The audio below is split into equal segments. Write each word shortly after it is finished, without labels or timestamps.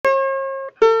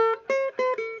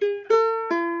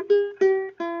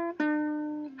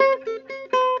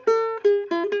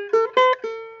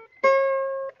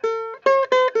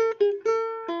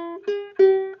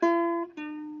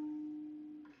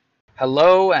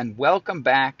Hello and welcome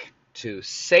back to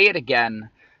Say It Again,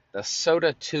 the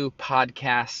Soda 2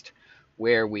 podcast,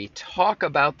 where we talk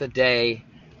about the day.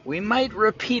 We might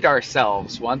repeat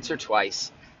ourselves once or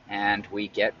twice, and we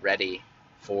get ready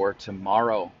for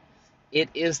tomorrow. It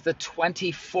is the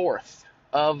 24th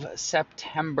of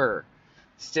September,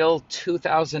 still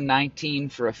 2019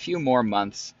 for a few more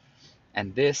months,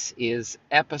 and this is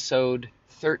episode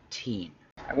 13.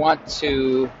 I want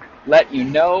to let you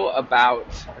know about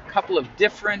a couple of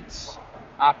different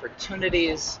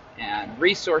opportunities and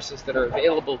resources that are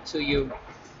available to you.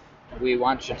 We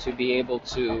want you to be able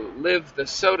to live the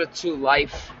Soda 2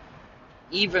 life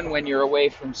even when you're away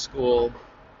from school,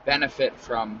 benefit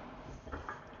from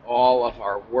all of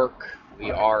our work. We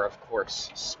are, of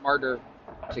course, smarter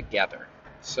together.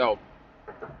 So,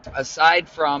 aside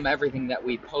from everything that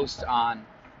we post on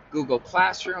Google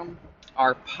Classroom,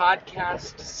 our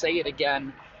podcast, Say It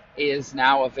Again, is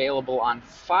now available on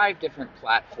 5 different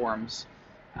platforms,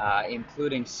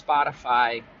 including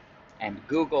Spotify and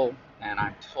Google, and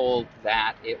I'm told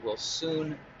that it will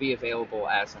soon be available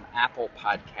as an Apple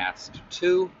podcast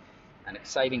too, an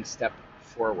exciting step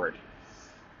forward.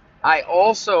 I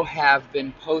also have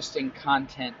been posting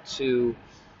content to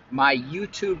my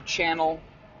YouTube channel,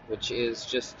 which is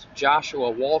just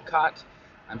Joshua Walcott.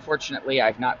 Unfortunately,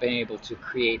 I've not been able to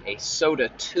create a Soda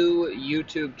 2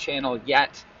 YouTube channel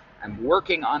yet. I'm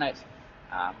working on it,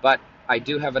 but I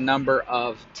do have a number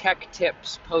of tech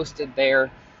tips posted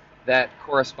there that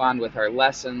correspond with our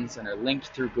lessons and are linked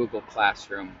through Google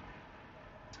Classroom,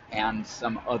 and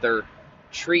some other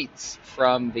treats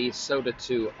from the Soda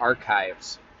 2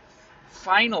 archives.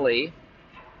 Finally,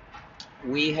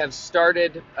 we have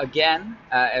started again,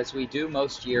 as we do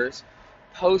most years,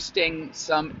 posting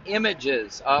some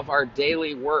images of our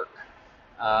daily work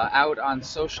out on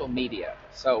social media.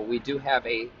 So we do have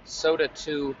a Soda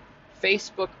 2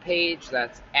 Facebook page,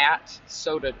 that's at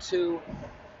Soda 2.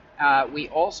 We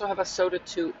also have a Soda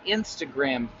 2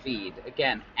 Instagram feed,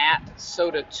 again, at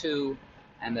Soda 2,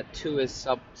 and the 2 is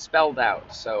spelled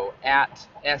out, so at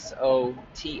SOTATWO.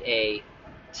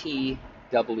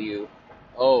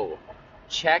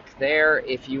 Check there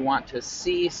if you want to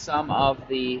see some of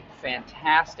the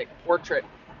fantastic portrait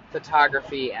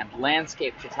photography and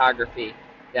landscape photography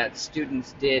that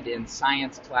students did in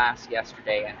science class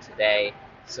yesterday and today.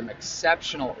 Some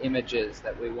exceptional images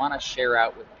that we want to share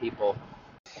out with people.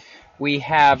 We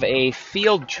have a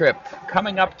field trip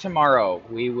coming up tomorrow.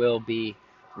 We will be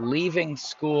leaving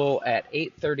school at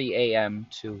 8:30 a.m.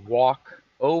 to walk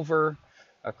over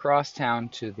across town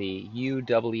to the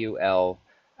UWL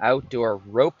outdoor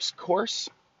ropes course.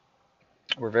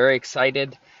 We're very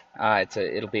excited.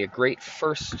 It'll be a great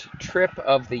first trip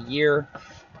of the year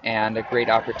and a great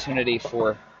opportunity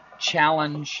for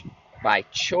challenge by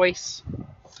choice.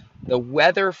 The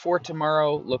weather for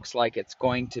tomorrow looks like it's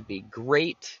going to be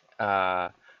great.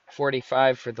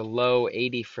 45 for the low,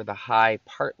 80 for the high,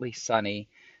 partly sunny,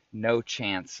 no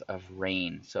chance of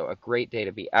rain. So a great day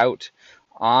to be out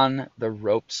on the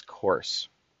ropes course.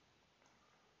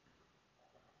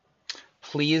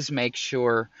 Please make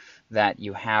sure that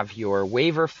you have your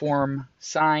waiver form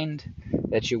signed,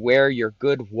 that you wear your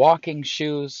good walking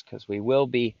shoes, because we will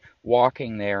be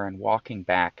walking there and walking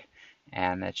back,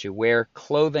 and that you wear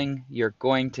clothing you're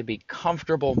going to be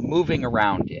comfortable moving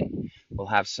around in. We'll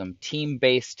have some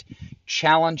team-based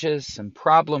challenges, some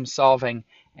problem solving,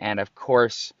 and of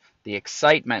course, the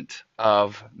excitement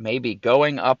of maybe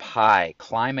going up high,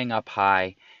 climbing up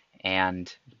high,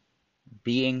 and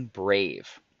being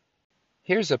brave.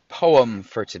 Here's a poem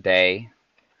for today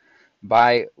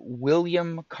by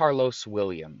William Carlos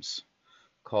Williams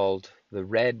called The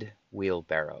Red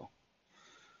Wheelbarrow.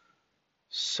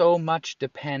 So much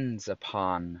depends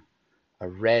upon a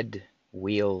red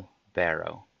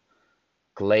wheelbarrow,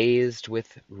 glazed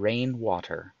with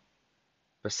rainwater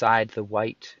beside the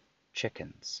white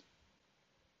chickens.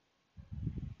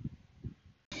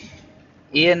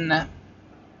 In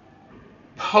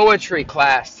poetry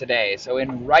class today, so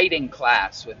in writing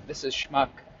class with Mrs.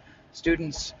 Schmuck,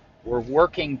 students were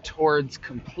working towards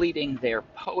completing their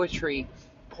poetry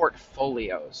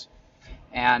portfolios.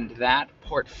 And that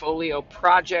portfolio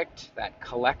project, that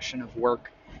collection of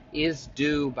work, is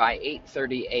due by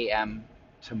 8:30 a.m.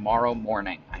 tomorrow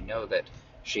morning. I know that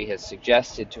she has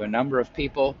suggested to a number of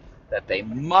people that they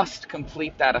must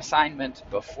complete that assignment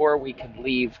before we can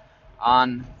leave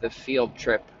on the field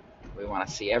trip. We want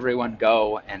to see everyone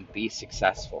go and be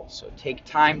successful. So take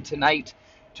time tonight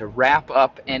to wrap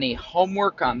up any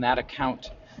homework on that account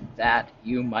that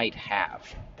you might have.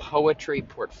 Poetry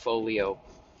portfolio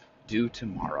due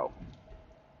tomorrow.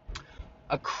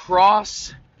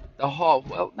 Across the hall,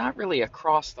 well, not really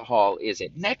across the hall, is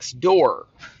it? Next door.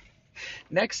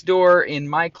 Next door in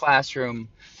my classroom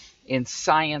in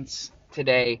science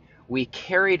today, we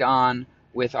carried on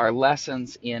with our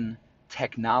lessons in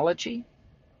technology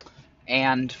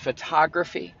and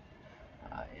photography.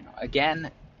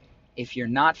 Again, if you're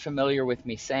not familiar with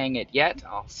me saying it yet,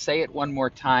 I'll say it one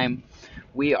more time.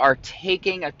 We are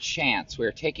taking a chance,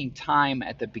 we're taking time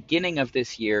at the beginning of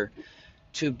this year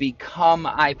to become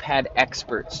iPad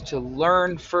experts, to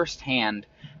learn firsthand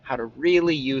how to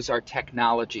really use our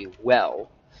technology well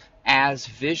as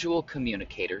visual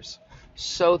communicators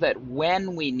so that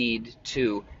when we need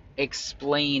to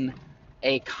explain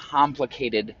a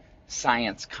complicated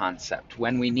science concept,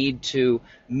 when we need to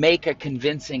make a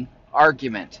convincing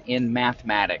argument in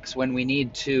mathematics, when we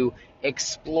need to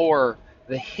explore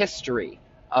the history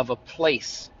of a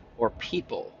place or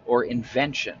people or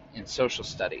invention in social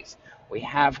studies, we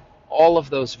have all of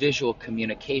those visual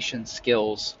communication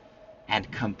skills and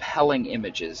compelling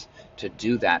images to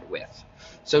do that with.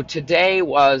 So today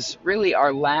was really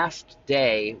our last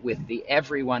day with the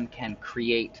Everyone Can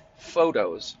Create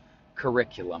Photos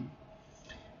curriculum.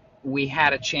 We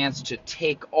had a chance to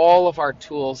take all of our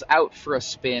tools out for a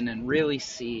spin and really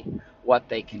see what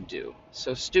they can do.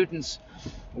 So students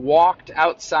walked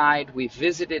outside. We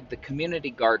visited the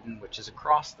community garden, which is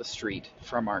across the street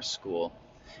from our school,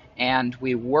 and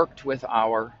we worked with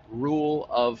our rule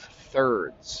of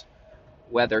thirds,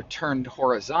 whether turned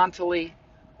horizontally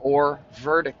or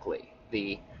vertically.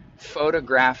 The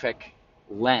photographic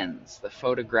lens, the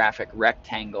photographic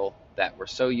rectangle that we're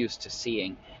so used to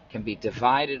seeing, can be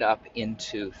divided up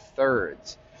into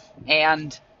thirds.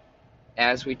 And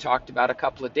as we talked about a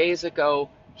couple of days ago,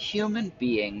 human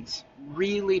beings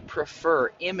really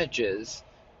prefer images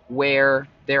where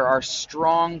there are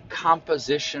strong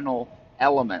compositional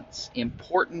elements,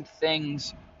 important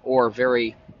things, or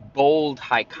very bold,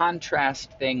 high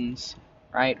contrast things,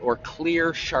 right? Or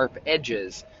clear, sharp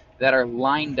edges that are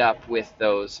lined up with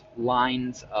those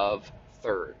lines of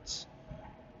thirds.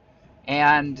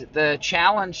 And the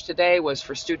challenge today was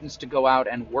for students to go out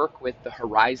and work with the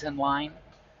horizon line,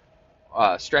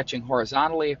 stretching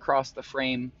horizontally across the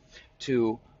frame,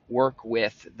 to work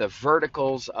with the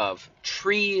verticals of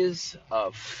trees,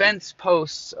 of fence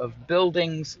posts, of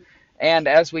buildings, and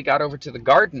as we got over to the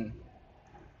garden,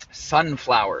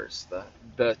 sunflowers.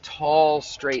 The tall,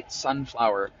 straight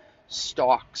sunflower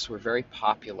stalks were very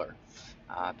popular.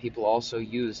 People also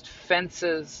used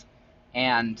fences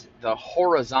and the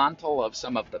horizontal of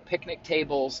some of the picnic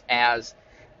tables as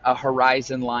a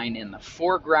horizon line in the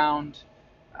foreground.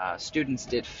 Students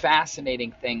did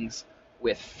fascinating things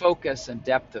with focus and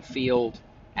depth of field,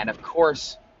 and of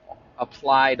course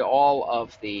applied all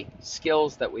of the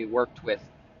skills that we worked with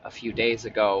a few days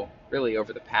ago, really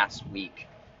over the past week.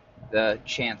 The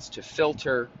chance to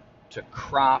filter, to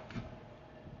crop,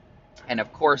 and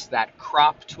of course that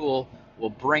crop tool will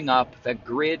bring up the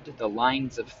grid, the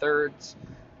lines of thirds.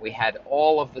 We had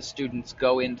all of the students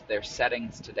go into their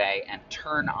settings today and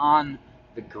turn on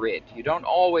the grid. You don't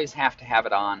always have to have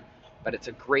it on, but it's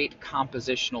a great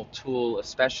compositional tool,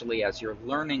 especially as you're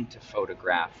learning to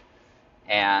photograph.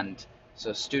 And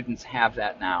so students have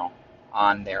that now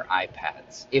on their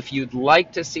iPads. If you'd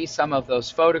like to see some of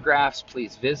those photographs,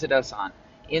 please visit us on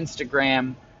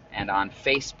Instagram and on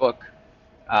Facebook.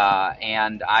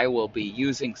 And I will be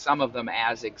using some of them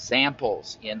as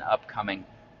examples in upcoming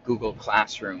Google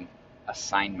Classroom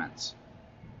assignments.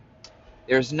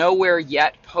 There's nowhere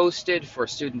yet posted for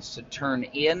students to turn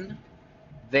in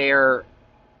their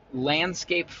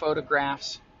landscape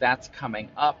photographs. That's coming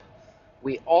up.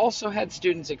 We also had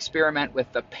students experiment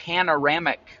with the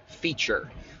panoramic feature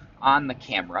on the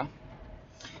camera,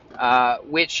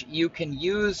 which you can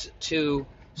use to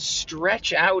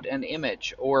stretch out an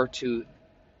image or to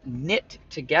knit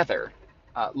together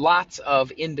lots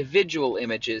of individual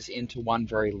images into one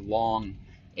very long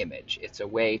image. It's a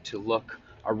way to look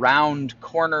around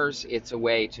corners. It's a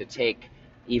way to take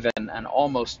even an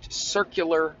almost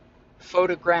circular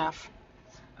photograph.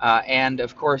 And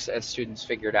of course, as students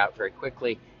figured out very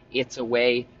quickly, it's a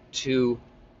way to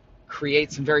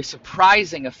create some very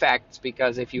surprising effects,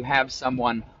 because if you have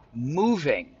someone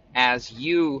moving as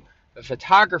you, the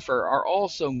photographer, are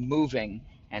also moving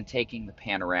and taking the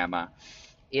panorama,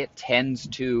 it tends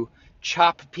to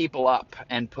chop people up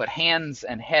and put hands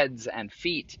and heads and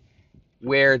feet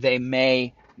where they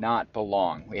may not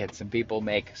belong. We had some people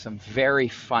make some very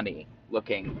funny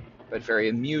looking but very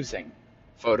amusing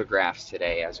photographs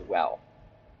today as well.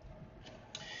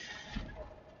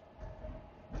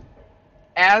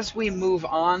 As we move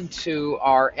on to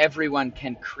our Everyone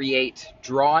Can Create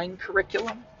drawing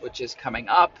curriculum, which is coming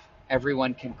up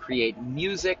everyone can create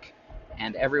music,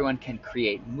 and everyone can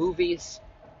create movies,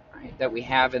 right, that we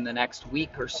have in the next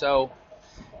week or so,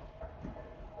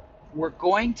 we're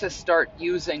going to start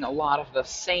using a lot of the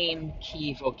same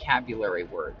key vocabulary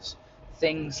words.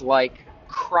 Things like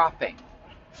cropping,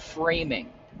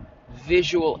 framing,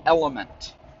 visual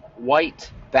element,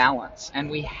 white balance. And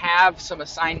we have some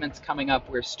assignments coming up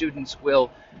where students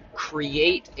will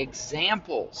create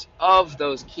examples of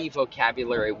those key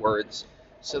vocabulary words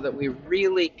so that we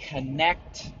really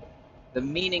connect the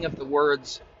meaning of the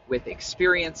words with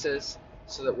experiences,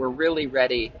 so that we're really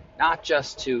ready not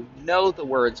just to know the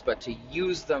words, but to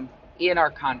use them in our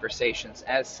conversations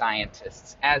as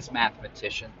scientists, as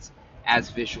mathematicians, as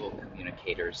visual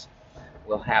communicators.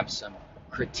 We'll have some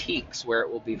critiques where it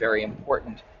will be very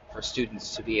important for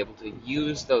students to be able to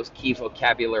use those key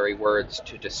vocabulary words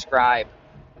to describe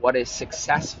what is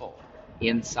successful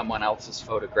in someone else's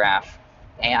photograph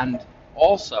and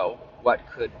also what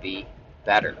could be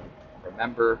better.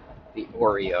 Remember the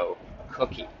Oreo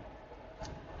cookie.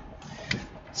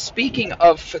 Speaking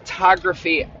of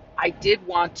photography, I did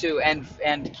want to,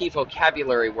 and key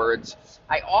vocabulary words,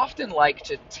 I often like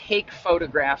to take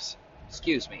photographs,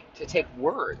 to take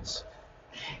words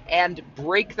and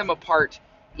break them apart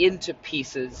into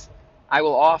pieces. I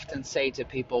will often say to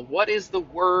people, what is the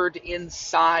word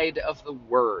inside of the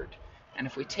word? And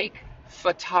if we take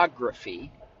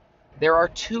photography, there are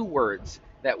two words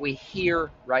that we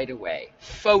hear right away: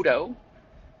 photo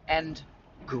and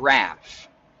graph.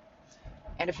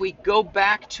 And if we go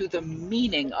back to the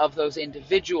meaning of those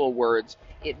individual words,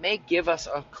 it may give us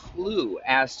a clue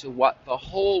as to what the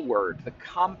whole word, the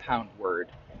compound word,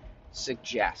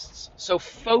 suggests. So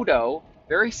photo,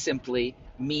 very simply,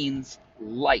 means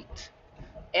light.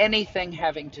 Anything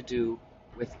having to do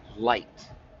with light.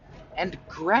 And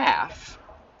graph,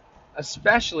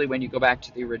 especially when you go back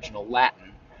to the original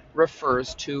Latin,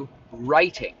 refers to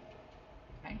writing.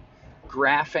 Okay?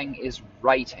 Graphing is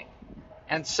writing.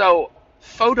 And so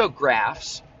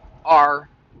photographs are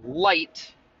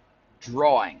light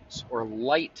drawings or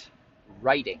light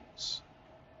writings.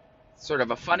 Sort of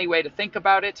a funny way to think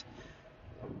about it,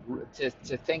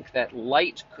 to think that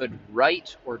light could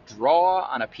write or draw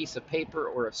on a piece of paper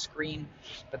or a screen,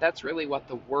 but that's really what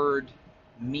the word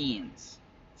means.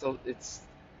 So it's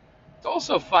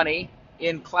also funny,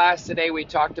 in class today we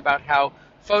talked about how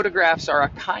photographs are a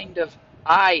kind of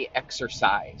eye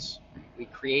exercise. We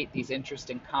create these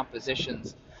interesting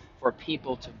compositions for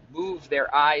people to move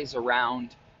their eyes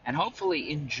around and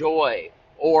hopefully enjoy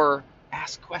or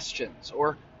ask questions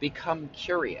or become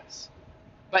curious.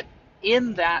 But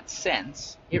in that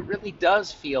sense, it really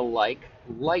does feel like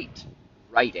light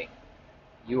writing.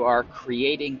 You are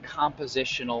creating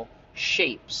compositional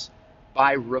shapes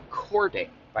by recording,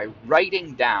 by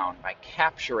writing down, by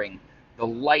capturing the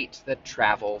light that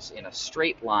travels in a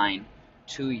straight line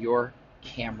to your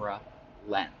camera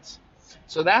lens.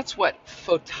 So that's what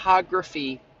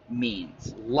photography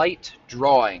means, light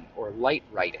drawing or light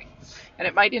writing. And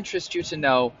it might interest you to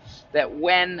know that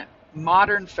when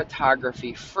modern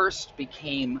photography first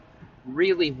became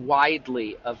really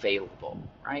widely available,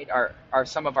 right?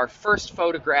 Some of our first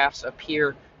photographs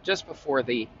appear just before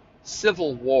the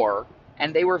Civil War,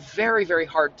 and they were very, very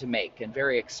hard to make and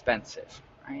very expensive,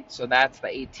 right? So that's the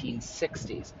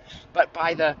 1860s. But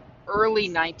by the early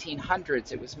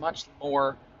 1900s, it was much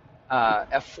more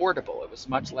affordable. It was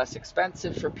much less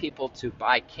expensive for people to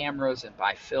buy cameras and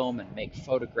buy film and make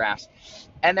photographs.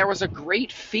 And there was a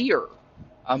great fear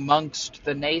amongst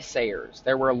the naysayers.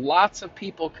 There were lots of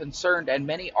people concerned and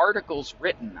many articles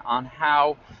written on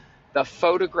how the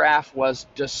photograph was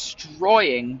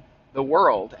destroying the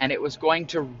world and it was going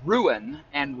to ruin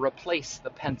and replace the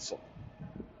pencil.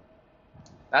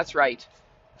 That's right.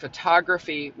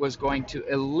 Photography was going to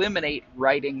eliminate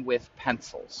writing with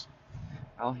pencils.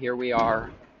 Well, here we are,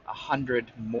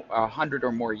 100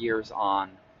 or more years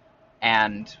on,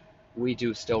 and we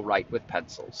do still write with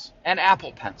pencils, and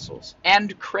Apple pencils,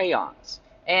 and crayons,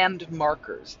 and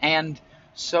markers, and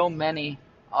so many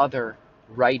other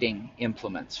writing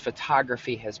implements.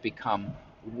 Photography has become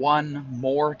one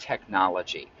more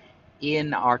technology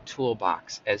in our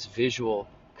toolbox as visual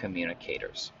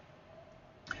communicators.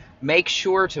 Make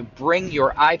sure to bring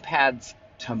your iPads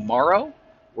tomorrow.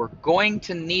 We're going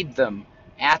to need them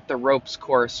at the ropes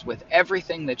course with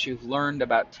everything that you've learned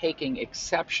about taking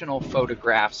exceptional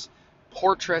photographs,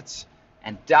 portraits,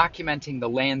 and documenting the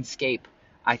landscape.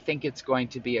 I think it's going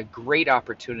to be a great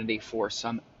opportunity for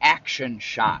some action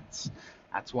shots.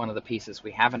 That's one of the pieces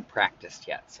we haven't practiced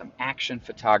yet, some action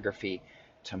photography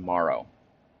tomorrow.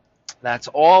 That's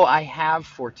all I have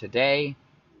for today.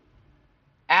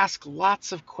 Ask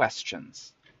lots of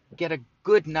questions. get a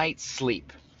good night's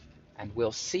sleep, and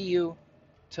we'll see you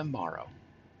tomorrow.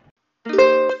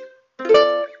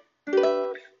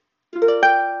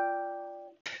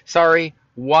 Sorry,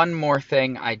 one more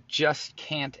thing I just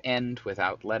can't end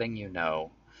without letting you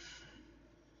know.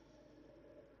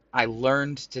 I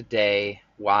learned today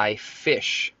why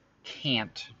fish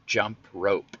can't jump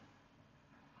rope.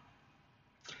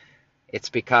 It's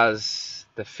because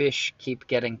the fish keep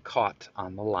getting caught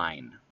on the line.